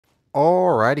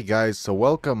Alrighty guys, so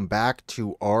welcome back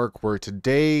to ARK, where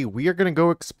today we are going to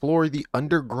go explore the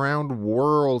underground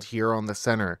world here on the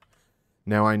center.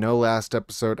 Now I know last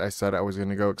episode I said I was going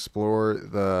to go explore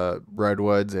the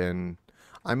redwoods, and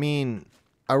I mean,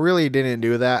 I really didn't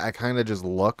do that. I kind of just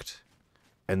looked,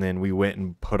 and then we went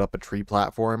and put up a tree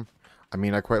platform. I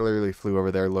mean, I quite literally flew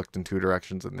over there, looked in two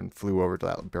directions, and then flew over to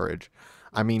that bridge.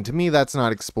 I mean, to me that's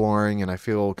not exploring, and I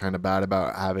feel kind of bad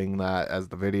about having that as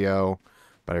the video,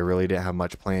 but I really didn't have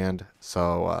much planned.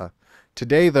 So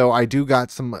today, though, I do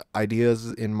got some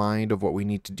ideas in mind of what we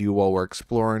need to do while we're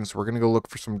exploring. So we're gonna go look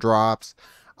for some drops.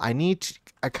 I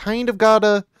kind of got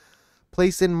a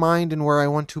place in mind and where I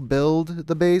want to build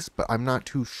the base, but I'm not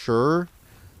too sure.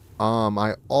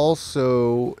 I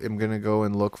also am gonna go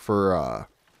and look for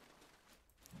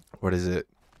what is it?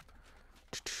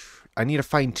 I need to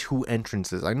find two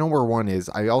entrances. I know where one is.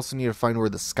 I also need to find where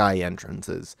the sky entrance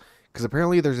is, because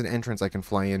apparently there's an entrance I can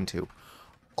fly into.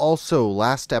 Also,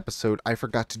 last episode, I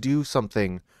forgot to do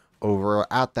something over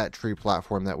at that tree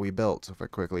platform that we built. So if I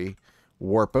quickly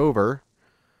warp over,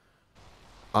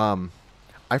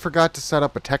 I forgot to set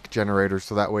up a tech generator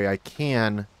so that way I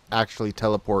can actually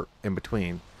teleport in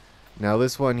between. Now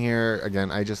this one here,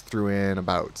 again, I just threw in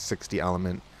about 60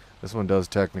 element. This one does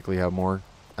technically have more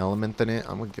element than it.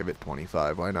 I'm going to give it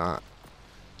 25. Why not?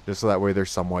 Just so that way they're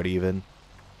somewhat even.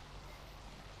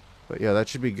 But yeah, that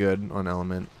should be good on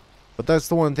element. But that's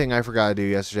the one thing I forgot to do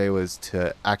yesterday, was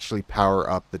to actually power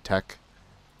up the tech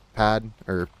pad,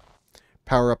 or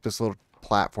power up this little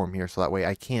platform here, so that way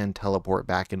I can teleport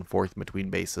back and forth between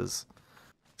bases.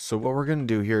 So what we're going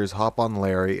to do here is hop on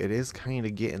Larry. It is kind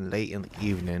of getting late in the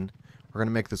evening. We're going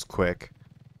to make this quick.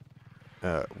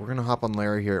 We're going to hop on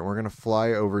Larry here, and we're going to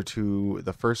fly over to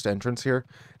the first entrance here.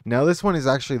 Now this one is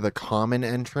actually the common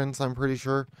entrance, I'm pretty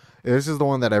sure. This is the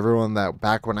one that everyone, that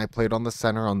back when I played on the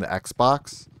center on the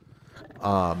Xbox,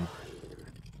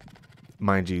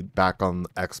 mind you, back on the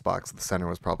Xbox, the center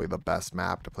was probably the best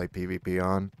map to play PvP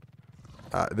on.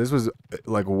 This was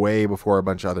like way before a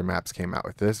bunch of other maps came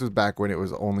out. This was back when it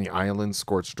was only Island,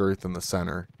 Scorched Earth, in the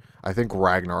center. I think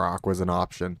Ragnarok was an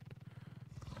option.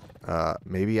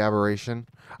 Maybe Aberration.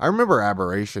 I remember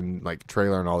Aberration, like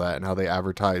trailer and all that, and how they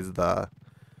advertised the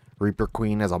Reaper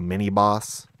Queen as a mini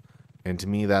boss. And to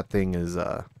me, that thing is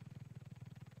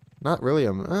not really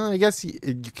a. I guess you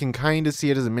can kind of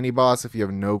see it as a mini boss if you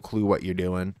have no clue what you're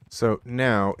doing. So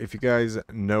now, if you guys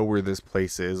know where this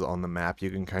place is on the map,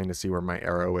 you can kind of see where my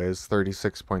arrow is: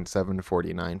 36.7 to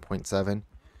 49.7.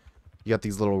 You got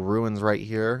these little ruins right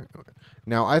here.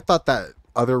 Now, I thought that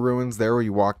other ruins there where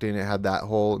you walked in, it had that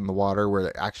hole in the water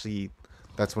where actually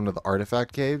that's one of the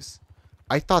artifact caves.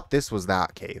 I thought this was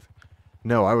that cave.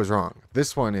 No, I was wrong.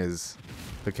 This one is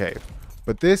the cave.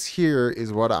 But this here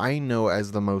is what I know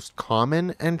as the most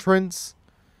common entrance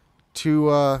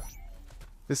to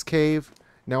this cave.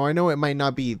 Now, I know it might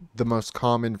not be the most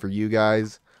common for you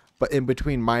guys, but in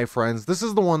between my friends, this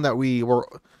is the one that we were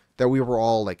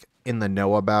all like in the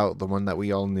know about, the one that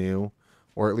we all knew,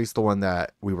 or at least the one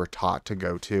that we were taught to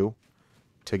go to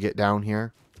get down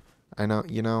here. I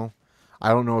know, I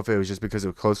don't know if it was just because it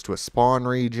was close to a spawn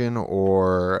region,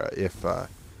 or if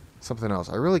something else.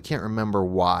 I really can't remember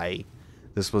why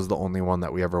this was the only one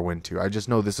that we ever went to. I just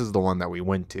know this is the one that we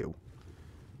went to.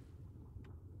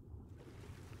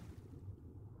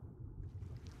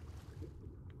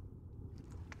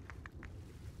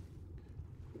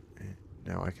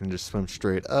 Now I can just swim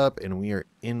straight up, and we are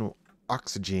in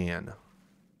oxygen.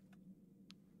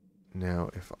 Now,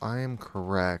 if I am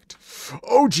correct...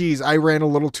 Oh, geez, I ran a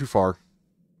little too far.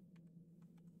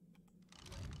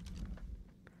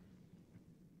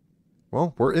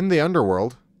 Well, we're in the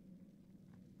Underworld.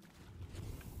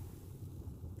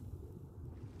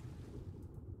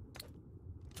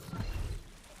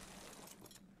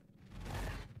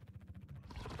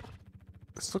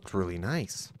 This looks really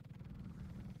nice.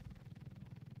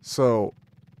 So,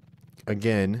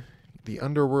 again, the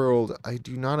Underworld, I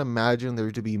do not imagine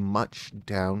there to be much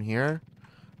down here.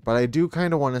 But I do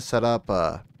kind of want to set up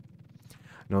a...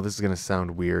 No, this is going to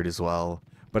sound weird as well,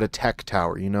 but a tech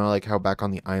tower. You know, like how back on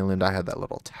the island I had that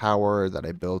little tower that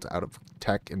I built out of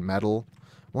tech and metal.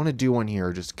 I want to do one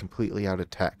here just completely out of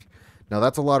tech. Now,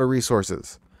 that's a lot of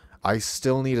resources. I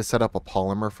still need to set up a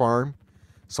polymer farm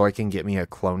so I can get me a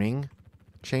cloning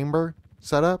chamber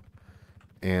set up.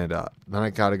 And then I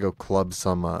gotta go club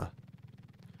some,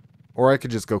 or I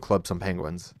could just go club some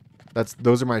penguins.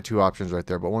 Those are my two options right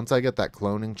there. But once I get that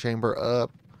cloning chamber up,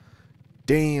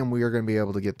 damn, we are going to be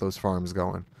able to get those farms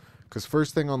going. Because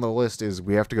first thing on the list is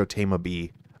we have to go tame a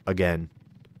bee again.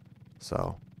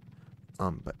 So,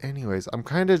 But anyways, I'm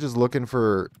kind of just looking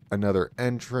for another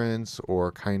entrance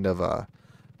or kind of a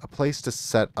place to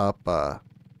set up a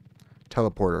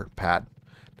teleporter pad.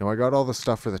 Now I got all the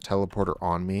stuff for the teleporter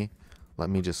on me. Let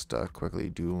me just quickly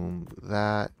do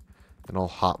that. And I'll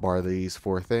hotbar these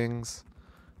 4 things.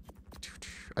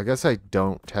 I guess I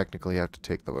don't technically have to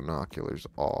take the binoculars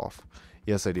off.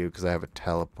 Yes, I do, because I have a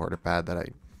teleporter pad that I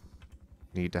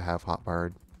need to have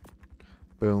hotbarred.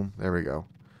 Boom. There we go.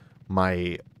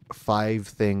 My 5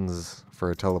 things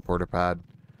for a teleporter pad.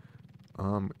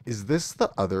 Is this the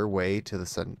other way to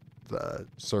the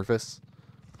surface?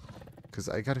 Because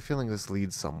I got a feeling this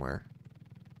leads somewhere.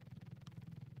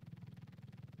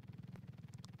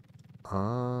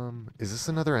 Is this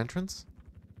another entrance?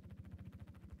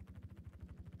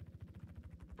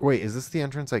 Wait, is this the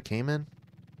entrance I came in?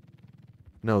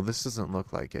 No, this doesn't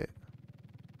look like it.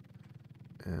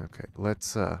 Okay,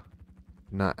 let's,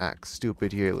 not act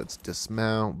stupid here. Let's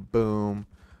dismount. Boom.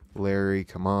 Larry,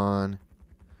 come on.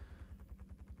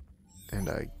 And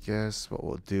I guess what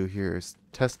we'll do here is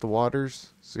test the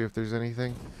waters. See if there's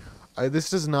anything. This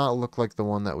does not look like the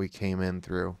one that we came in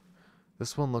through.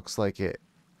 This one looks like it.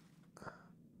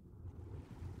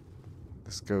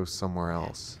 This goes somewhere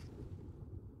else.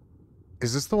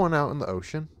 Is this the one out in the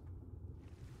ocean?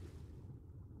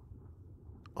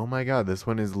 Oh my god, this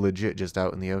one is legit just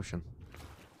out in the ocean.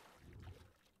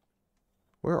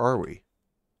 Where are we?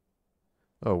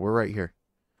 Oh, we're right here.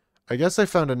 I guess I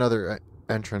found another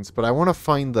entrance, but I want to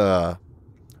find the...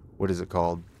 What is it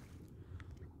called?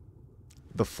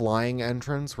 The flying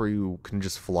entrance where you can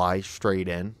just fly straight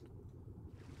in.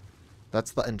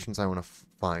 That's the entrance I want to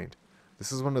find.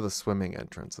 This is one of the swimming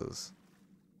entrances.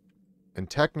 And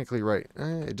technically, right,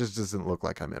 it just doesn't look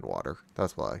like I'm in water.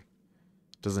 That's why.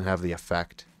 It doesn't have the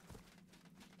effect.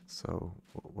 So,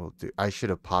 what we'll do... I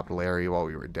should have popped Larry while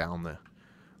we were down the...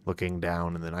 Looking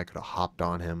down, and then I could have hopped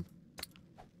on him.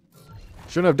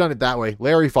 Shouldn't have done it that way.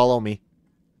 Larry, follow me.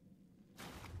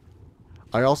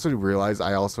 I also realize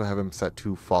I also have him set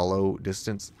to follow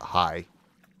distance high.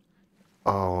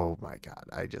 Oh my god,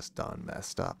 I just done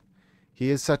messed up. He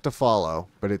is set to follow,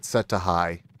 but it's set to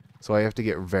high. So I have to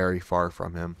get very far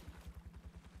from him.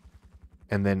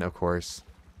 And then, of course,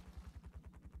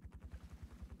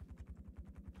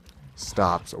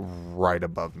 stops right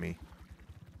above me.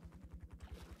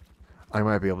 I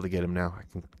might be able to get him now. I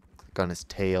can click on his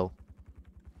tail.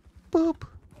 Boop.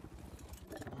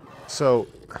 So,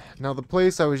 now the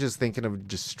place I was just thinking of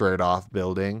just straight off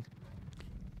building,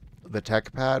 the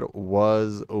tech pad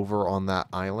was over on that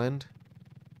island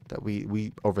that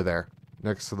we over there,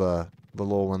 next to the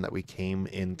little one that we came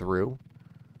in through.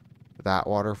 That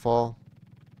waterfall.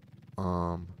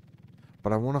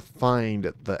 But I want to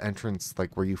find the entrance,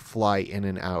 like, where you fly in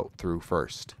and out through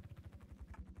first.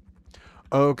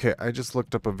 Okay, I just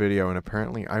looked up a video, and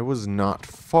apparently I was not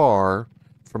far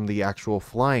from the actual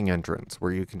flying entrance,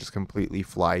 where you can just completely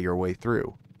fly your way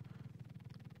through.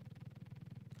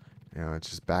 Now, it's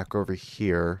just back over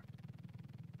here,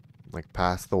 like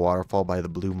past the waterfall by the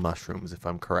blue mushrooms, if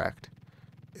I'm correct.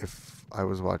 If I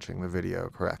was watching the video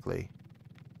correctly.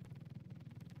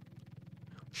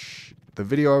 The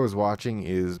video I was watching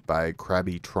is by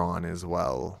Krabbytron as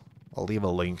well. I'll leave a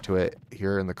link to it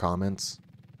here in the comments.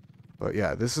 But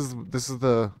yeah, this is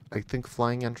the, I think,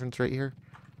 flying entrance right here.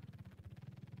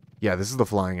 Yeah, this is the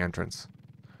flying entrance.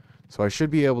 So I should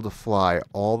be able to fly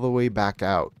all the way back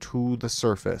out to the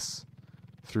surface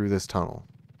through this tunnel.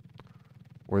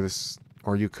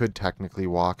 Or you could technically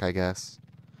walk, I guess.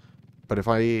 But if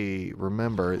I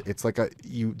remember, it's like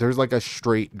there's like a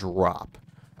straight drop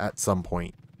at some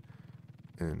point.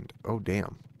 And oh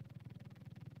damn.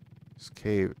 This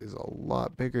cave is a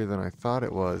lot bigger than I thought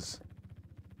it was.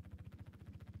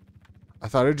 I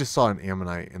thought I just saw an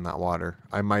ammonite in that water.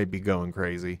 I might be going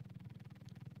crazy.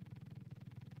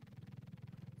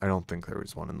 I don't think there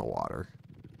was one in the water.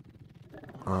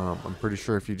 I'm pretty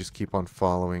sure if you just keep on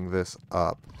following this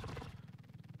up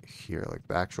here, like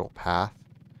the actual path,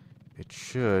 it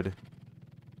should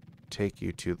take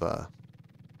you to the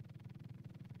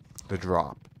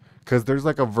drop. Because there's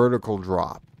like a vertical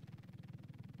drop.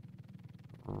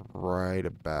 Right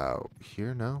about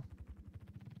here, no?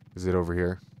 Is it over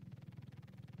here?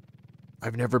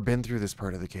 I've never been through this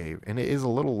part of the cave, and it is a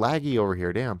little laggy over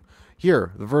here, damn.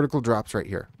 Here, the vertical drop's right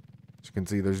here. As you can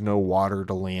see, there's no water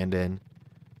to land in.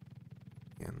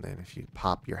 And then if you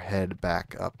pop your head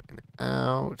back up and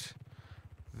out,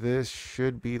 this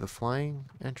should be the flying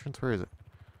entrance. Where is it?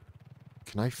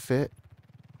 Can I fit?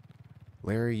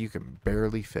 Larry, you can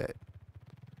barely fit.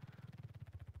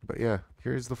 But yeah,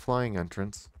 here's the flying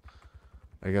entrance.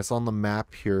 I guess on the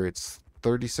map here, it's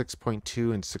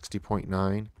 36.2 and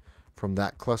 60.9. From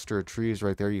that cluster of trees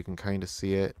right there, you can kind of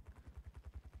see it.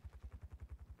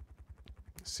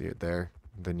 See it there.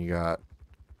 Then you got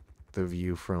the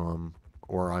view from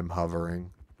where I'm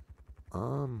hovering.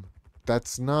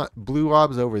 That's not... Blue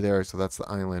Ob's over there, so that's the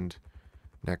island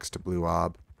next to Blue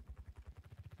Ob.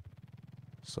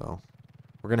 So,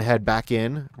 we're going to head back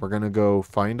in. We're going to go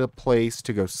find a place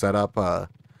to go set up a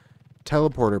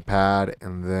teleporter pad,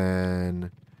 and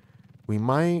then we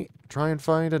might try and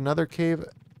find another cave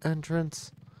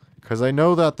entrance. Because I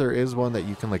know that there is one that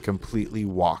you can, like, completely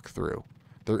walk through.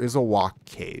 There is a walk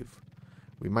cave.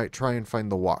 We might try and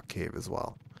find the walk cave as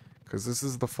well. Because this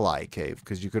is the fly cave.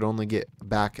 Because you could only get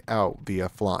back out via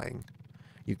flying.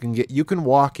 You can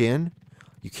walk in.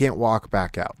 You can't walk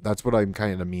back out. That's what I'm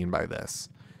kind of mean by this.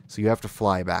 So you have to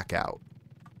fly back out.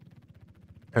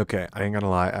 Okay, I ain't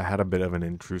gonna lie. I had a bit of an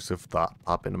intrusive thought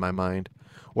pop into my mind.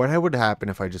 What would happen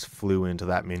if I just flew into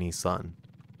that mini sun?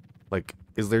 Like,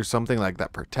 is there something like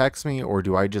that protects me? Or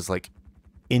do I just, like,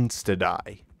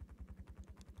 insta-die?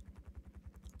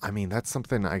 I mean, that's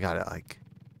something I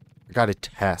gotta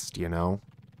test, you know?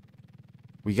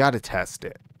 We gotta test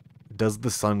it. Does the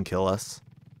sun kill us?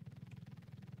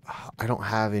 I don't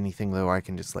have anything, though, I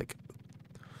can just, like...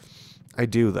 I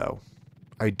do, though.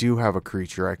 I do have a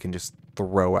creature I can just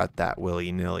throw at that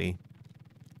willy-nilly.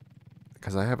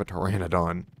 Because I have a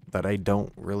Pteranodon that I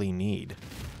don't really need.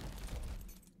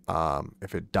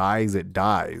 If it dies, it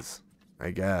dies.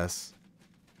 I guess.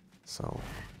 So...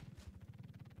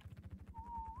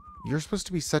 You're supposed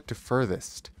to be set to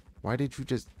furthest. Why did you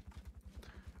just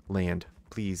land,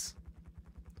 please?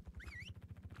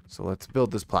 So let's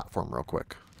build this platform real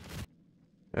quick.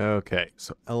 Okay,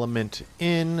 so element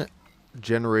in,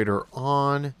 generator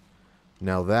on.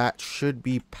 Now that should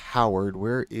be powered.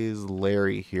 Where is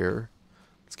Larry here?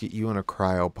 Let's get you in a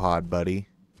cryopod, buddy.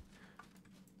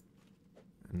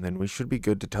 And then we should be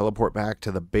good to teleport back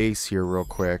to the base here real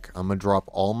quick. I'm going to drop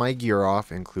all my gear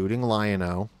off, including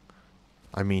Lion-O.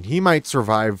 I mean, he might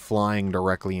survive flying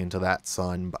directly into that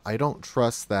sun, but I don't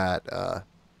trust that,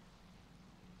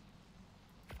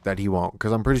 that he won't.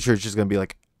 Because I'm pretty sure it's just going to be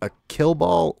like a kill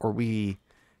ball, or we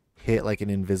hit like an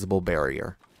invisible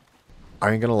barrier.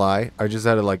 I ain't going to lie. I just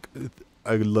had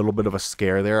a little bit of a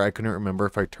scare there. I couldn't remember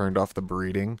if I turned off the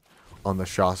breeding on the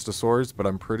Shastasaurs, but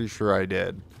I'm pretty sure I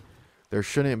did. There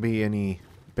shouldn't be any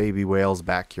baby whales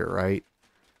back here, right?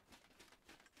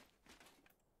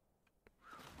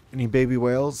 Any baby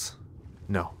whales?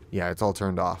 No. Yeah, it's all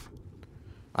turned off.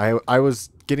 I was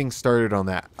getting started on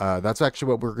that. That's actually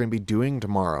what we're going to be doing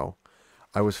tomorrow.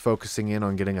 I was focusing in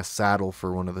on getting a saddle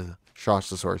for one of the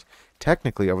Shastasaurs.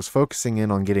 Technically, I was focusing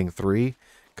in on getting 3,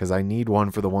 because I need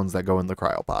one for the ones that go in the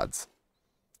cryopods.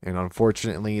 And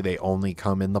unfortunately, they only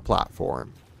come in the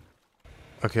platform.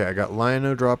 Okay, I got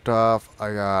Lion-O dropped off.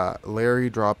 I got Larry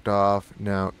dropped off.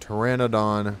 Now,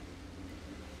 Pteranodon...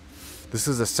 This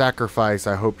is a sacrifice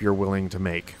I hope you're willing to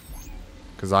make.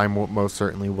 Because I'm most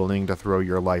certainly willing to throw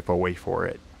your life away for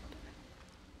it.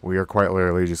 We are quite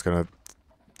literally just going to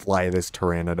fly this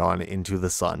Pteranodon into the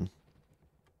sun.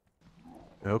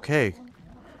 Okay.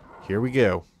 Here we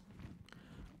go.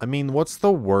 I mean, what's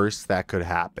the worst that could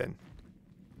happen?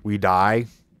 We die.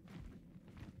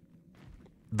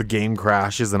 The game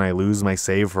crashes and I lose my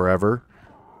save forever.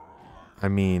 I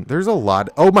mean, there's a lot.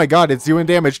 Oh my god, it's doing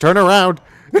damage. Turn around.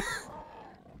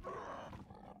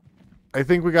 I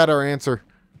think we got our answer.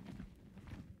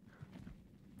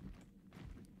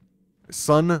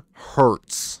 Sun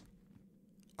hurts.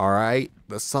 Alright?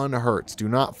 The sun hurts. Do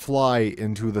not fly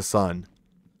into the sun.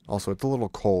 Also, it's a little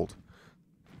cold.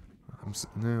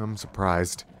 I'm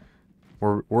surprised.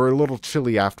 We're a little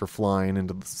chilly after flying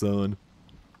into the sun.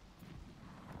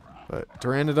 But,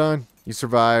 Pteranodon, you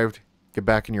survived. Get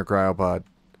back in your cryopod.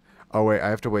 Oh wait, I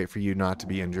have to wait for you not to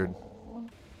be injured.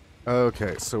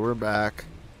 Okay, so we're back.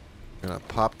 Gonna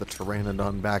pop the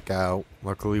Pteranodon back out.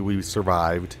 Luckily we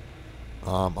survived.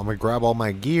 I'm gonna grab all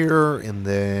my gear and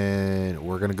then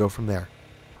we're gonna go from there.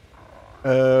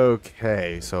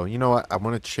 Okay, so you know what? I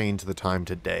want to change the time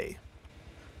to day.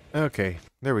 Okay,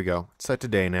 there we go. It's set to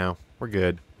day now. We're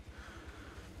good.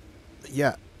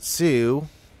 Yeah, so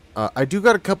I do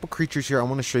got a couple creatures here I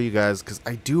want to show you guys because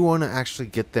I do want to actually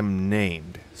get them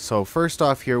named. So first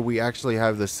off here, we actually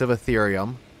have the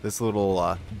Civatherium, this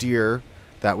little deer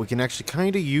that we can actually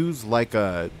kind of use like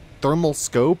a thermal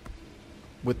scope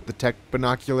with the tech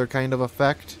binocular kind of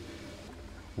effect.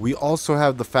 We also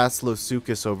have the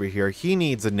Phaslosuchus over here. He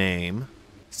needs a name.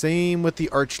 Same with the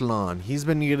Archelon. He's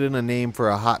been needing a name for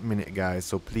a hot minute, guys,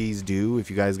 so please do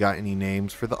if you guys got any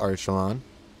names for the Archelon.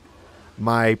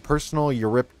 My personal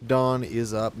Eurypdon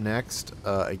is up next.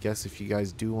 I guess if you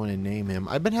guys do want to name him.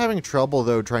 I've been having trouble,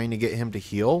 though, trying to get him to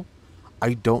heal.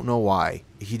 I don't know why.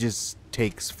 He just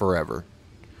takes forever.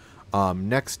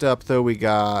 Next up, though, we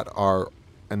got our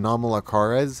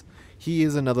Anomalakares. He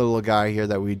is another little guy here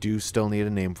that we do still need a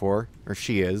name for. Or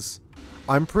she is.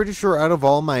 I'm pretty sure out of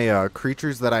all my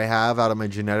creatures that I have out of my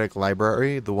genetic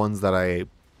library, the ones that I,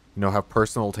 have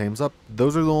personal tames up,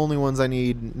 those are the only ones I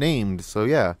need named. So,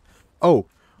 yeah. Oh,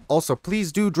 also,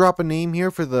 please do drop a name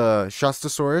here for the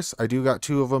Shastasaurus. I do got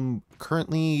 2 of them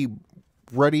currently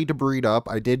ready to breed up.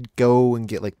 I did go and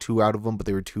get like 2 out of them, but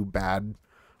they were 2 bad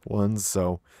ones.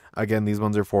 So, again, these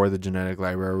ones are for the genetic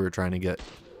library. We were trying to get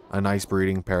a nice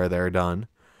breeding pair there done.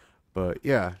 But,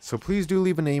 yeah, so please do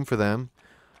leave a name for them.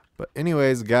 But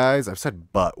anyways, guys, I've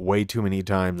said "but" way too many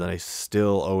times, and I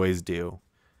still always do.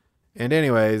 And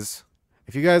anyways,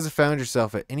 if you guys have found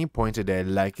yourself at any point today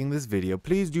liking this video,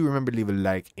 please do remember to leave a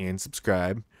like and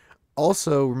subscribe.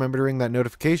 Also, remember to ring that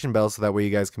notification bell so that way you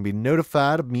guys can be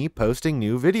notified of me posting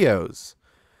new videos.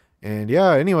 And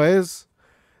yeah, anyways,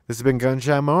 this has been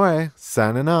GunShyMoray,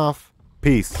 signing off.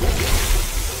 Peace.